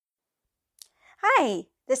Hi,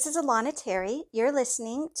 this is Alana Terry. You're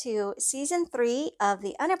listening to Season 3 of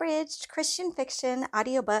the Unabridged Christian Fiction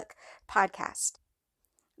Audiobook Podcast.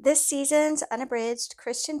 This season's unabridged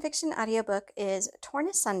Christian fiction audiobook is Torn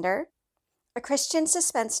Asunder, a Christian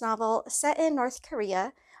suspense novel set in North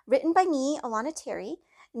Korea, written by me, Alana Terry,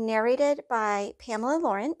 narrated by Pamela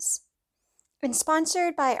Lawrence, and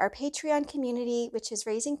sponsored by our Patreon community, which is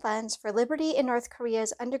raising funds for liberty in North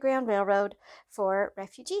Korea's Underground Railroad for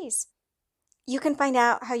refugees. You can find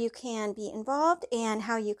out how you can be involved and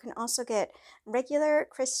how you can also get regular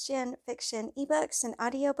Christian fiction ebooks and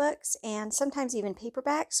audiobooks and sometimes even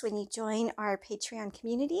paperbacks when you join our Patreon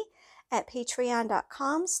community at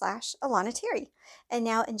patreon.com/Alana Terry. And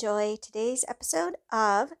now enjoy today's episode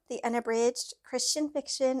of the Unabridged Christian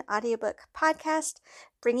Fiction Audiobook Podcast,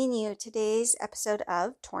 bringing you today's episode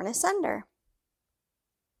of Torn Asunder.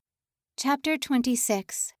 Chapter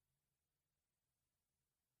 26.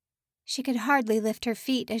 She could hardly lift her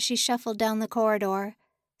feet as she shuffled down the corridor.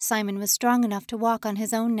 Simon was strong enough to walk on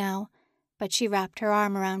his own now, but she wrapped her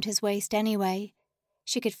arm around his waist anyway.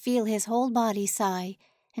 She could feel his whole body sigh,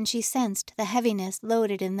 and she sensed the heaviness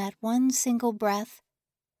loaded in that one single breath.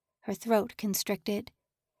 Her throat constricted.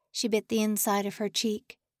 She bit the inside of her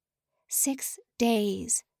cheek. 6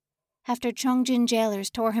 days. After Chongjin jailers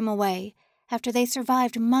tore him away, after they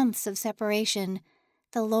survived months of separation,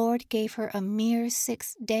 the Lord gave her a mere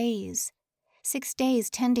 6 days. 6 days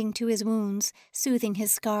tending to his wounds, soothing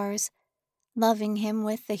his scars, loving him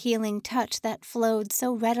with the healing touch that flowed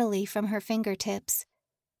so readily from her fingertips.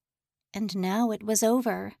 And now it was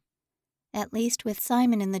over. At least with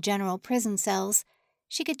Simon in the general prison cells,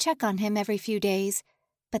 she could check on him every few days.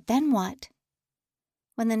 But then what?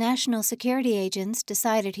 When the national security agents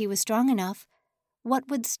decided he was strong enough, what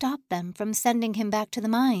would stop them from sending him back to the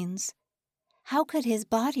mines? How could his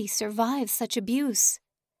body survive such abuse?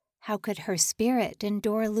 How could her spirit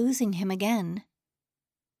endure losing him again?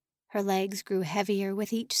 Her legs grew heavier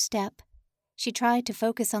with each step. She tried to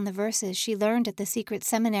focus on the verses she learned at the secret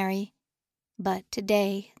seminary. But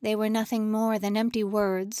today they were nothing more than empty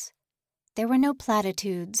words. There were no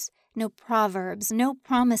platitudes, no proverbs, no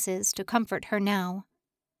promises to comfort her now.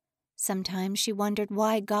 Sometimes she wondered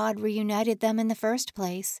why God reunited them in the first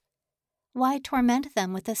place. Why torment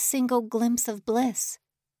them with a single glimpse of bliss?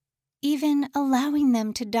 Even allowing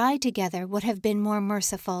them to die together would have been more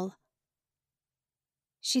merciful.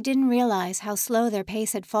 She didn't realize how slow their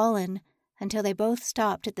pace had fallen until they both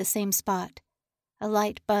stopped at the same spot. A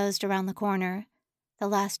light buzzed around the corner, the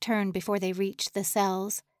last turn before they reached the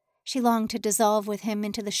cells. She longed to dissolve with him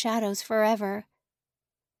into the shadows forever.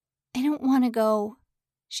 "I don't want to go,"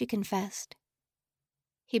 she confessed.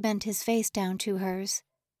 He bent his face down to hers.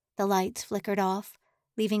 The lights flickered off,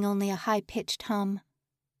 leaving only a high-pitched hum.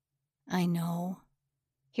 "I know."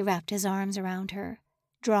 He wrapped his arms around her,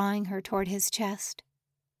 drawing her toward his chest.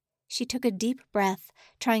 She took a deep breath,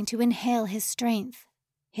 trying to inhale his strength,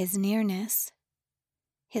 his nearness.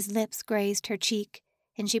 His lips grazed her cheek,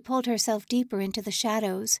 and she pulled herself deeper into the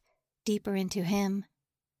shadows, deeper into him.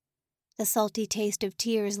 The salty taste of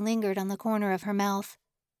tears lingered on the corner of her mouth.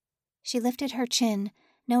 She lifted her chin,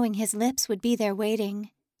 knowing his lips would be there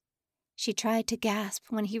waiting. She tried to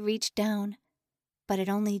gasp when he reached down, but it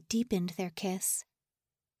only deepened their kiss.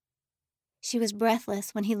 She was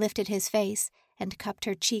breathless when he lifted his face and cupped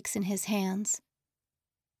her cheeks in his hands.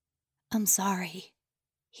 "I'm sorry,"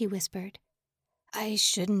 he whispered. "I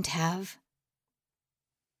shouldn't have."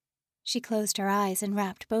 She closed her eyes and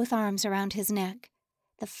wrapped both arms around his neck,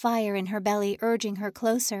 the fire in her belly urging her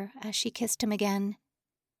closer as she kissed him again.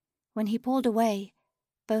 When he pulled away,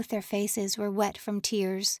 both their faces were wet from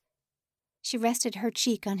tears. She rested her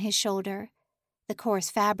cheek on his shoulder. The coarse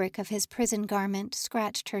fabric of his prison garment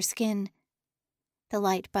scratched her skin. The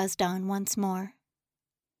light buzzed on once more.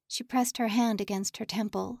 She pressed her hand against her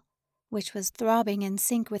temple, which was throbbing in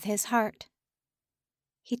sync with his heart.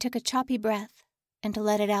 He took a choppy breath and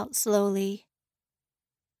let it out slowly.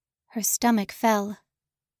 Her stomach fell,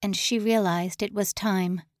 and she realized it was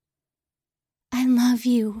time. "I love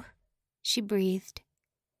you," she breathed.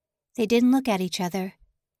 They didn't look at each other.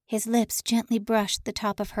 His lips gently brushed the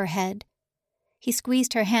top of her head. He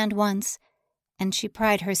squeezed her hand once, and she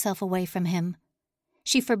pried herself away from him.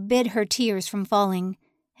 She forbid her tears from falling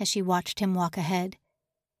as she watched him walk ahead,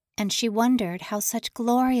 and she wondered how such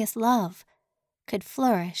glorious love could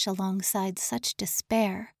flourish alongside such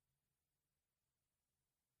despair.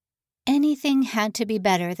 Anything had to be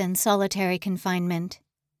better than solitary confinement.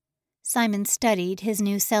 Simon studied his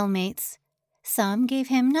new cellmates. Some gave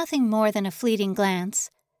him nothing more than a fleeting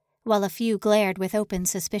glance, while a few glared with open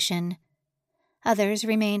suspicion. Others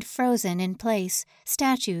remained frozen in place,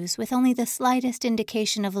 statues with only the slightest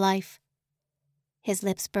indication of life. His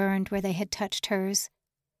lips burned where they had touched hers.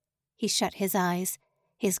 He shut his eyes,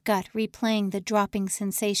 his gut replaying the dropping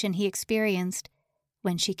sensation he experienced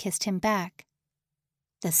when she kissed him back.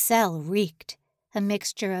 The cell reeked, a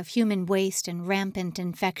mixture of human waste and rampant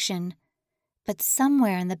infection. But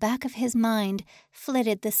somewhere in the back of his mind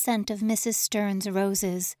flitted the scent of Mrs. Stern's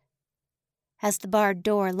roses. As the barred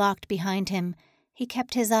door locked behind him, he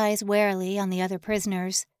kept his eyes warily on the other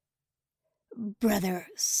prisoners. "Brother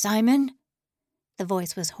Simon?" The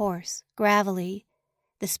voice was hoarse, gravelly.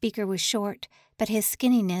 The speaker was short, but his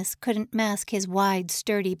skinniness couldn't mask his wide,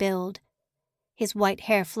 sturdy build. His white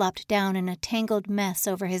hair flopped down in a tangled mess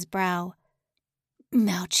over his brow.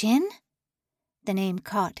 "Malchin?" The name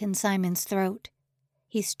caught in Simon's throat.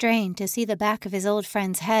 He strained to see the back of his old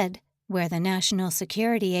friend's head, where the national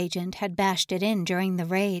security agent had bashed it in during the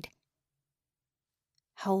raid.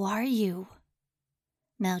 "How are you?"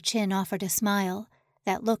 Malchin offered a smile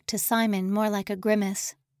that looked to Simon more like a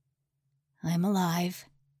grimace. "I'm alive."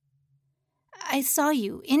 "I saw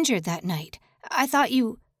you injured that night. I thought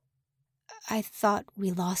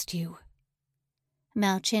we lost you."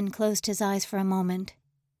 Malchin closed his eyes for a moment.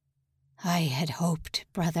 "I had hoped,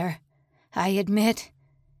 brother. I admit,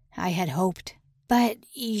 I had hoped. But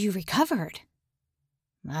you recovered."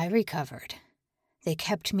 "I recovered. They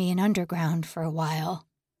kept me in underground for a while."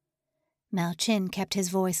 Malchin kept his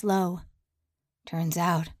voice low. "Turns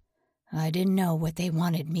out, I didn't know what they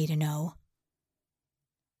wanted me to know."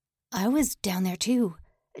 "I was down there too.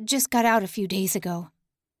 Just got out a few days ago."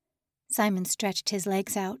 Simon stretched his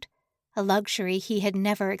legs out, a luxury he had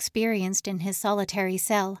never experienced in his solitary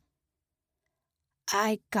cell.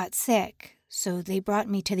 "I got sick, so they brought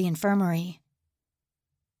me to the infirmary."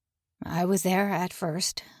 "I was there at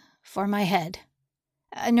first, for my head.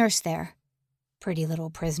 A nurse there, pretty little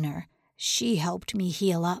prisoner. She helped me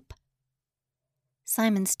heal up."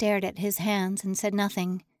 Simon stared at his hands and said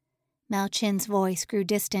nothing. Malchin's voice grew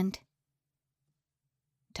distant.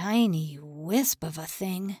 "Tiny wisp of a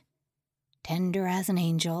thing. Tender as an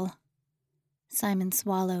angel." Simon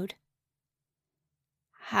swallowed.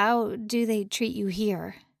 "How do they treat you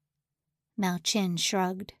here?" Malchin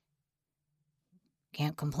shrugged.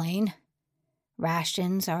 "Can't complain.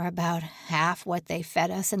 Rations are about half what they fed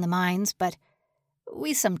us in the mines, but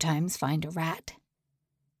we sometimes find a rat.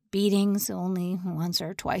 Beatings only once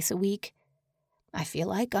or twice a week. I feel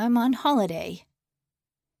like I'm on holiday."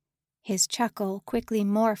 His chuckle quickly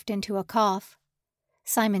morphed into a cough.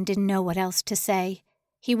 Simon didn't know what else to say.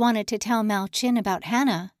 He wanted to tell Malchin about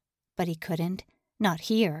Hannah, but he couldn't, not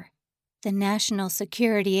here. The National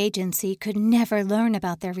Security Agency could never learn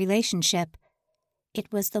about their relationship.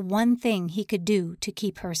 It was the one thing he could do to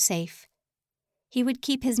keep her safe. He would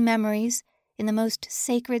keep his memories in the most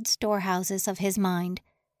sacred storehouses of his mind,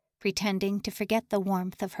 pretending to forget the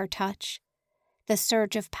warmth of her touch, the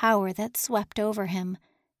surge of power that swept over him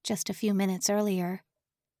just a few minutes earlier.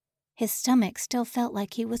 His stomach still felt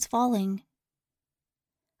like he was falling.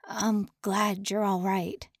 "I'm glad you're all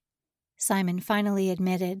right," Simon finally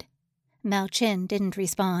admitted. Malchin didn't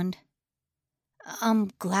respond.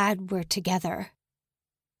 "I'm glad we're together."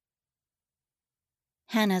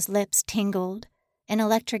 Hannah's lips tingled. An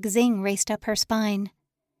electric zing raced up her spine.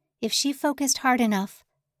 If she focused hard enough,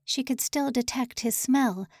 she could still detect his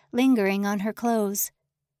smell lingering on her clothes.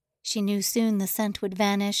 She knew soon the scent would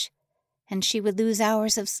vanish, and she would lose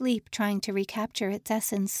hours of sleep trying to recapture its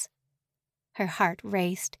essence. Her heart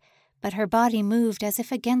raced, but her body moved as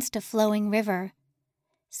if against a flowing river.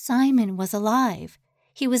 Simon was alive.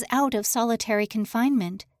 He was out of solitary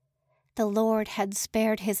confinement. The Lord had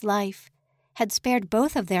spared his life, had spared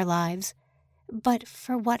both of their lives. But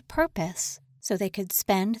for what purpose? So they could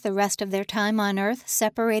spend the rest of their time on Earth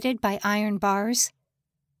separated by iron bars?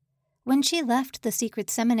 When she left the secret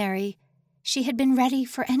seminary, she had been ready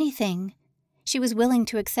for anything. She was willing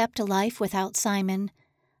to accept a life without Simon,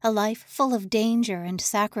 a life full of danger and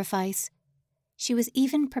sacrifice. She was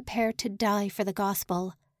even prepared to die for the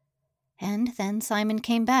gospel. And then Simon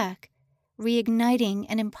came back, reigniting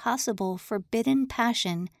an impossible, forbidden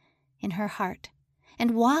passion in her heart.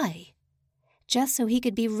 And why? Just so he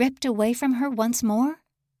could be ripped away from her once more?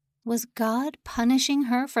 Was God punishing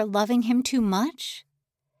her for loving him too much?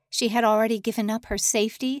 She had already given up her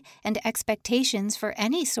safety and expectations for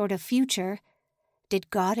any sort of future. Did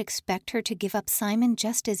God expect her to give up Simon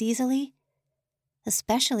just as easily?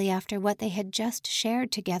 Especially after what they had just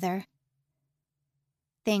shared together.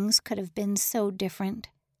 Things could have been so different.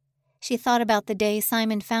 She thought about the day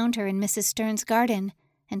Simon found her in Mrs. Stern's garden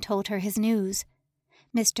and told her his news.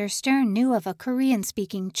 Mr. Stern knew of a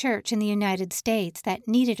Korean-speaking church in the United States that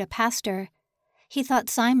needed a pastor. He thought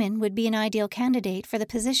Simon would be an ideal candidate for the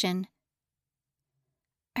position.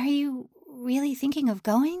 "Are you really thinking of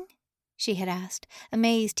going?" she had asked,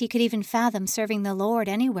 amazed he could even fathom serving the Lord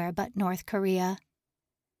anywhere but North Korea.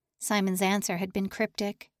 Simon's answer had been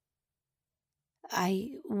cryptic.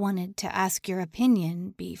 "I wanted to ask your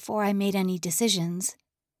opinion before I made any decisions."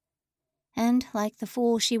 And, like the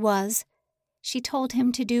fool she was, she told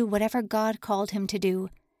him to do whatever God called him to do,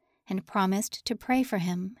 and promised to pray for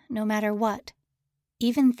him no matter what.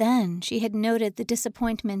 Even then, she had noted the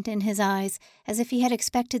disappointment in his eyes, as if he had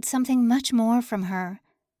expected something much more from her.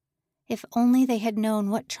 If only they had known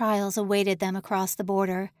what trials awaited them across the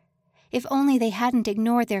border. If only they hadn't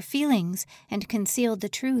ignored their feelings and concealed the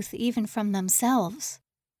truth even from themselves.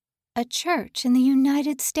 A church in the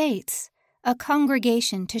United States, a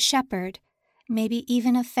congregation to shepherd, maybe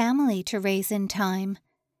even a family to raise in time.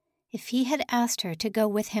 If he had asked her to go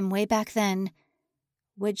with him way back then,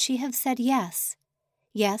 would she have said yes?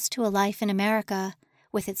 Yes to a life in America,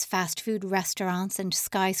 with its fast food restaurants and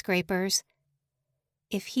skyscrapers.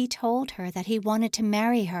 If he told her that he wanted to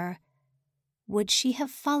marry her, would she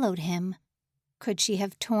have followed him? Could she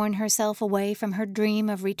have torn herself away from her dream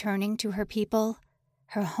of returning to her people,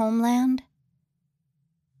 her homeland?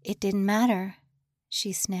 It didn't matter,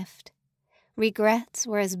 she sniffed. Regrets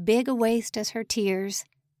were as big a waste as her tears.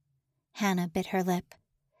 Hannah bit her lip.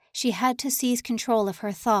 She had to seize control of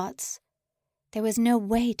her thoughts. There was no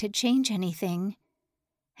way to change anything.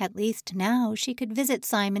 At least now she could visit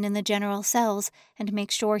Simon in the general cells and make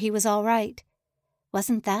sure he was all right.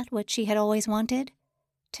 Wasn't that what she had always wanted?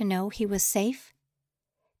 To know he was safe?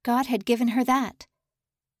 God had given her that.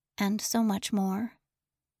 And so much more.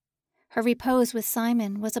 Her repose with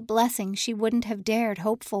Simon was a blessing she wouldn't have dared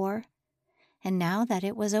hope for. And now that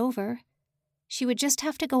it was over, she would just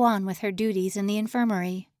have to go on with her duties in the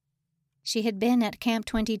infirmary. She had been at Camp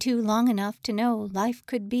 22 long enough to know life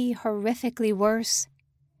could be horrifically worse.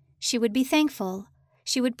 She would be thankful.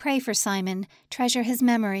 She would pray for Simon, treasure his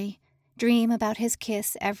memory, dream about his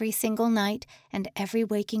kiss every single night and every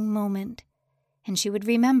waking moment. And she would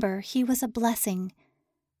remember he was a blessing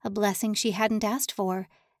she hadn't asked for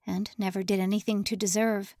and never did anything to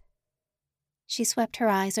deserve. She swept her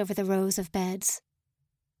eyes over the rows of beds.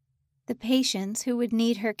 The patients who would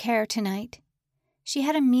need her care tonight. She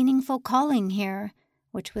had a meaningful calling here,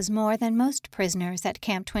 which was more than most prisoners at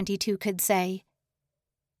Camp 22 could say.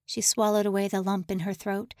 She swallowed away the lump in her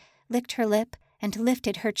throat, licked her lip, and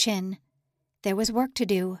lifted her chin. There was work to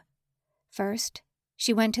do. First,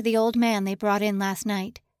 she went to the old man they brought in last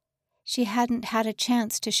night. She hadn't had a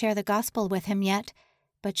chance to share the gospel with him yet,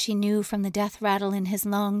 but she knew from the death rattle in his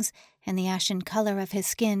lungs and the ashen color of his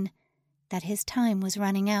skin that his time was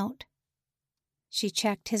running out. She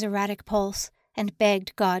checked his erratic pulse and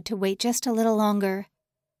begged God to wait just a little longer.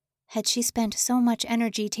 Had she spent so much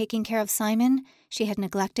energy taking care of Simon, she had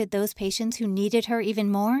neglected those patients who needed her even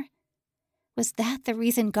more? Was that the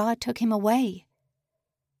reason God took him away?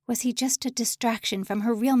 Was he just a distraction from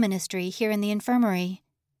her real ministry here in the infirmary?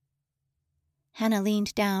 Hannah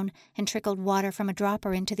leaned down and trickled water from a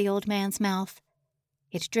dropper into the old man's mouth.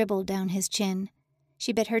 It dribbled down his chin.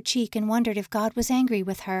 She bit her cheek and wondered if God was angry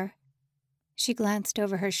with her. She glanced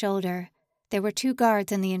over her shoulder. There were 2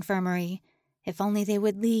 guards in the infirmary. If only they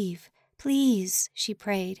would leave. Please, she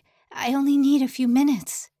prayed. I only need a few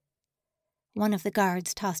minutes. One of the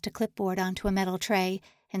guards tossed a clipboard onto a metal tray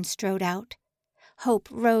and strode out. Hope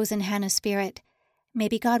rose in Hannah's spirit.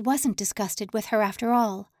 Maybe God wasn't disgusted with her after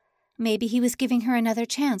all. Maybe he was giving her another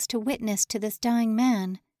chance to witness to this dying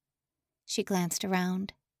man. She glanced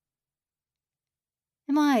around.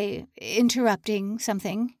 Am I interrupting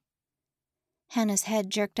something? Hannah's head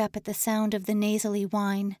jerked up at the sound of the nasally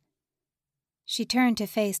whine. She turned to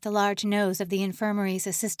face the large nose of the infirmary's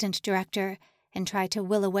assistant director and tried to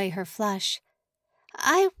will away her flush.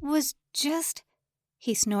 I was just...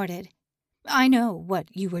 He snorted. I know what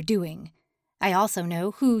you were doing. I also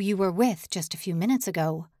know who you were with just a few minutes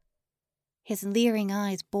ago. His leering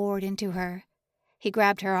eyes bored into her. He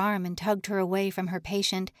grabbed her arm and tugged her away from her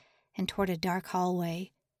patient and toward a dark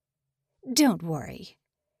hallway. Don't worry.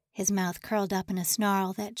 His mouth curled up in a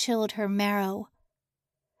snarl that chilled her marrow.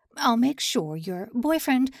 I'll make sure your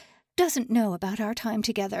boyfriend doesn't know about our time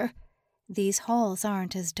together. These halls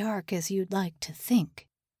aren't as dark as you'd like to think.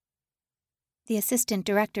 The assistant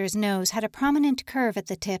director's nose had a prominent curve at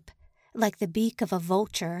the tip, like the beak of a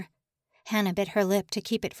vulture. Hannah bit her lip to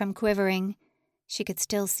keep it from quivering. She could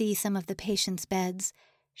still see some of the patients' beds.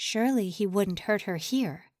 Surely he wouldn't hurt her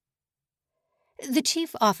here. The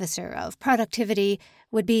chief officer of productivity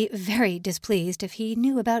would be very displeased if he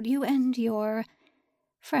knew about you and your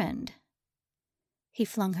friend. He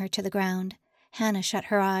flung her to the ground. Hannah shut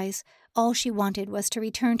her eyes. All she wanted was to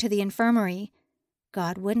return to the infirmary.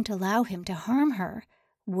 God wouldn't allow him to harm her,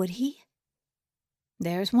 would he?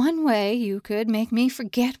 There's one way you could make me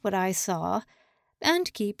forget what I saw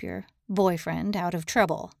and keep your boyfriend out of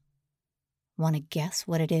trouble. Want to guess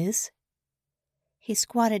what it is? He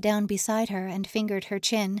squatted down beside her and fingered her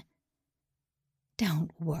chin.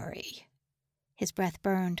 Don't worry. His breath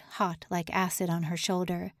burned hot like acid on her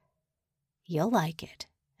shoulder. You'll like it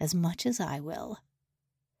as much as I will.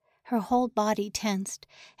 Her whole body tensed,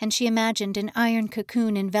 and she imagined an iron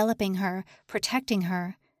cocoon enveloping her, protecting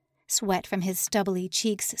her. Sweat from his stubbly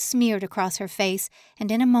cheeks smeared across her face,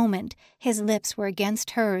 and in a moment his lips were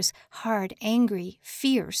against hers, hard, angry,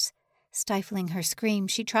 fierce. Stifling her scream,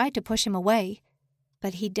 she tried to push him away,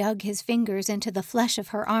 but he dug his fingers into the flesh of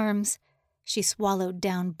her arms. She swallowed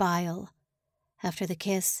down bile. After the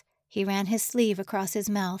kiss, he ran his sleeve across his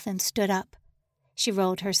mouth and stood up. She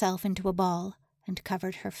rolled herself into a ball and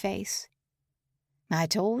covered her face. I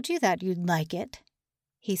told you that you'd like it.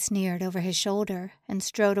 He sneered over his shoulder and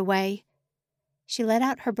strode away. She let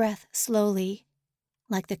out her breath slowly,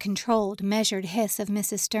 like the controlled, measured hiss of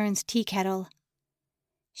Mrs. Stern's tea kettle.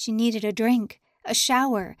 She needed a drink, a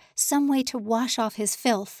shower, some way to wash off his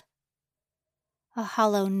filth. A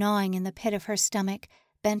hollow gnawing in the pit of her stomach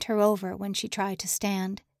bent her over when she tried to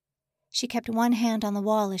stand. She kept one hand on the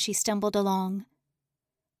wall as she stumbled along.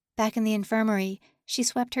 Back in the infirmary, she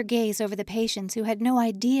swept her gaze over the patients who had no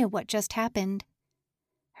idea what just happened.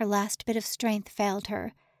 Her last bit of strength failed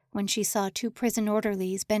her when she saw two prison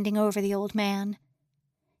orderlies bending over the old man.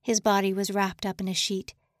 His body was wrapped up in a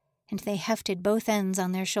sheet, and they hefted both ends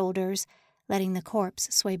on their shoulders, letting the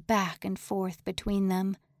corpse sway back and forth between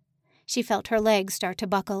them. She felt her legs start to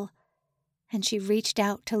buckle, and she reached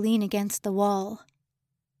out to lean against the wall.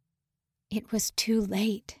 It was too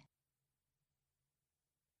late.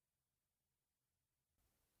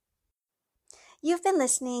 You've been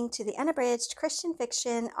listening to the Unabridged Christian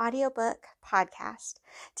Fiction audiobook podcast.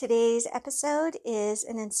 Today's episode is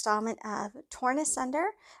an installment of Torn Asunder,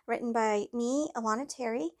 written by me, Alana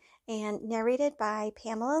Terry, and narrated by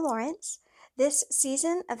Pamela Lawrence. This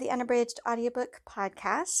season of the Unabridged audiobook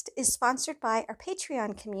podcast is sponsored by our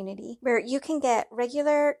Patreon community, where you can get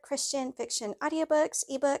regular Christian fiction audiobooks,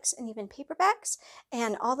 ebooks, and even paperbacks,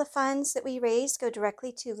 and all the funds that we raise go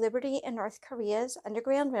directly to Liberty in North Korea's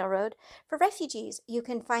Underground Railroad for refugees. You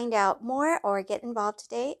can find out more or get involved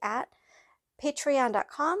today at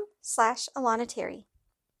patreon.com/Alana Terry.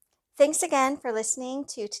 Thanks again for listening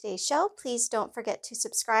to today's show. Please don't forget to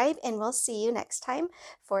subscribe, and we'll see you next time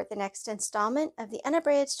for the next installment of the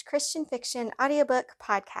Unabridged Christian Fiction audiobook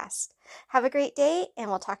podcast. Have a great day, and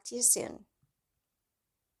we'll talk to you soon.